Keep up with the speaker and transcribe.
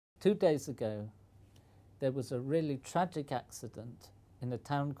2 days ago, there was a really tragic accident in a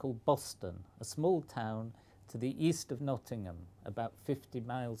town called Boston, a small town to the east of Nottingham, about 50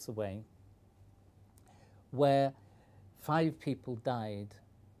 miles away, where 5 people died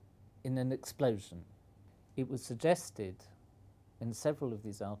in an explosion. It was suggested in several of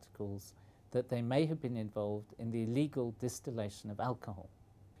these articles that they may have been involved in the illegal distillation of alcohol.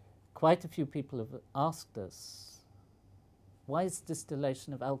 Quite a few people have asked us, why is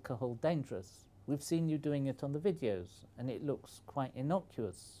distillation of alcohol dangerous? We've seen you doing it on the videos and it looks quite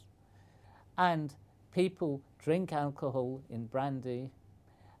innocuous. And people drink alcohol in brandy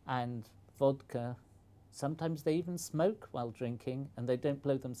and vodka. Sometimes they even smoke while drinking and they don't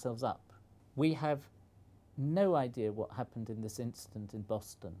blow themselves up. We have no idea what happened in this incident in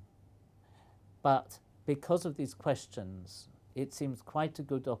Boston. But because of these questions, it seems quite a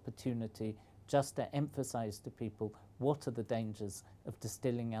good opportunity just to emphasize to people what are the dangers of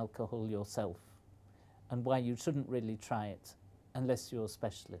distilling alcohol yourself and why you shouldn't really try it unless you're a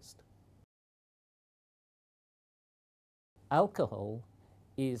specialist. Alcohol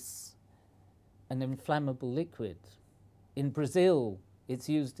is an inflammable liquid. In Brazil, it's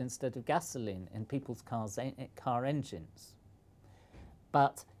used instead of gasoline in people's car engines.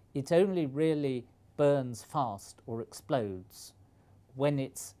 But it only really burns fast or explodes when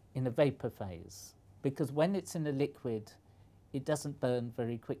it's in a vapor phase, because when it's in a liquid, it doesn't burn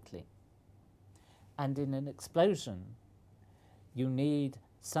very quickly. And in an explosion, you need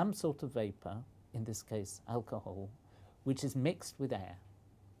some sort of vapor, in this case alcohol, which is mixed with air.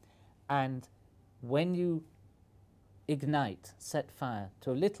 And when you ignite, set fire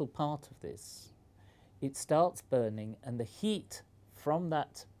to a little part of this, it starts burning, and the heat from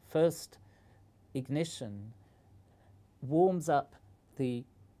that first ignition warms up the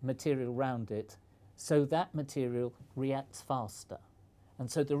material around it, so that material reacts faster.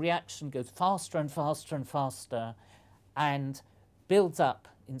 And so the reaction goes faster and faster and faster and builds up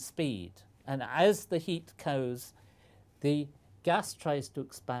in speed. And as the heat goes, the gas tries to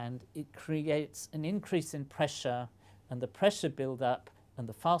expand, it creates an increase in pressure, and the pressure build up and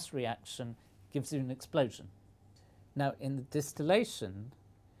the fast reaction gives you an explosion. Now in the distillation,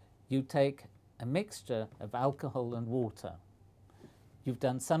 you take a mixture of alcohol and water. You've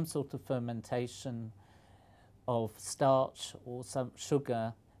done some sort of fermentation of starch or some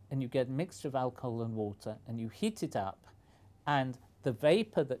sugar, and you get a mixture of alcohol and water, and you heat it up, and the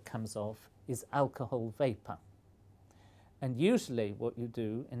vapor that comes off is alcohol vapor. And usually what you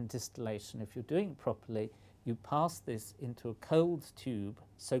do in distillation, if you're doing it properly, you pass this into a cold tube,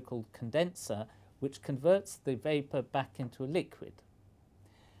 so-called condenser, which converts the vapor back into a liquid.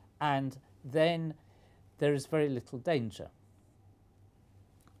 And then there is very little danger.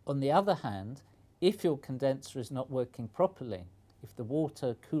 On the other hand, if your condenser is not working properly, if the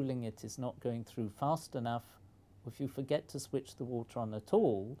water cooling it is not going through fast enough, or if you forget to switch the water on at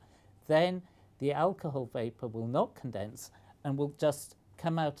all, then the alcohol vapor will not condense and will just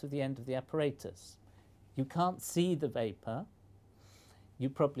come out of the end of the apparatus. You can't see the vapor. You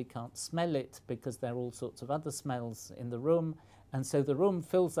probably can't smell it because there are all sorts of other smells in the room, and so the room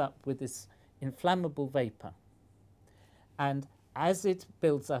fills up with this inflammable vapor. And as it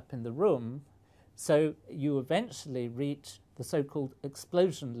builds up in the room, so you eventually reach the so-called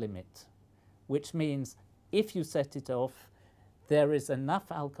explosion limit, which means if you set it off, there is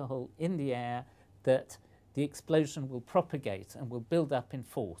enough alcohol in the air that the explosion will propagate and will build up in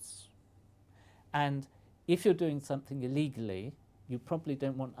force. And if you're doing something illegally, you probably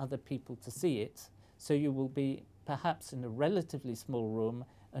don't want other people to see it, so you will be perhaps in a relatively small room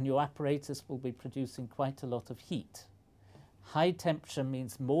and your apparatus will be producing quite a lot of heat. High temperature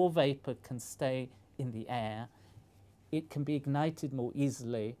means more vapor can stay in the air, it can be ignited more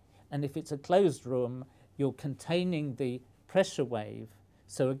easily, and if it's a closed room, you're containing the pressure wave,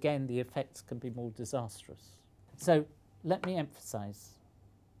 so again the effects can be more disastrous. So let me emphasize,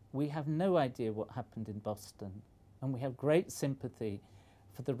 we have no idea what happened in Boston, and we have great sympathy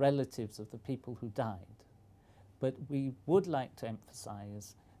for the relatives of the people who died. But we would like to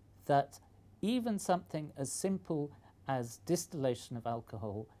emphasize that even something as simple as distillation of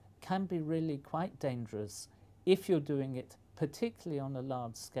alcohol can be really quite dangerous if you're doing it particularly on a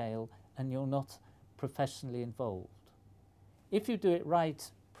large scale and you're not professionally involved. If you do it right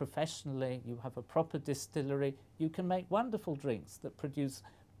professionally, you have a proper distillery, you can make wonderful drinks that produce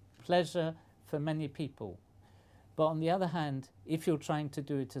pleasure for many people. But on the other hand, if you're trying to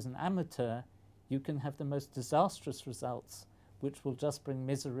do it as an amateur, you can have the most disastrous results, which will just bring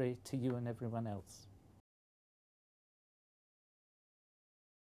misery to you and everyone else.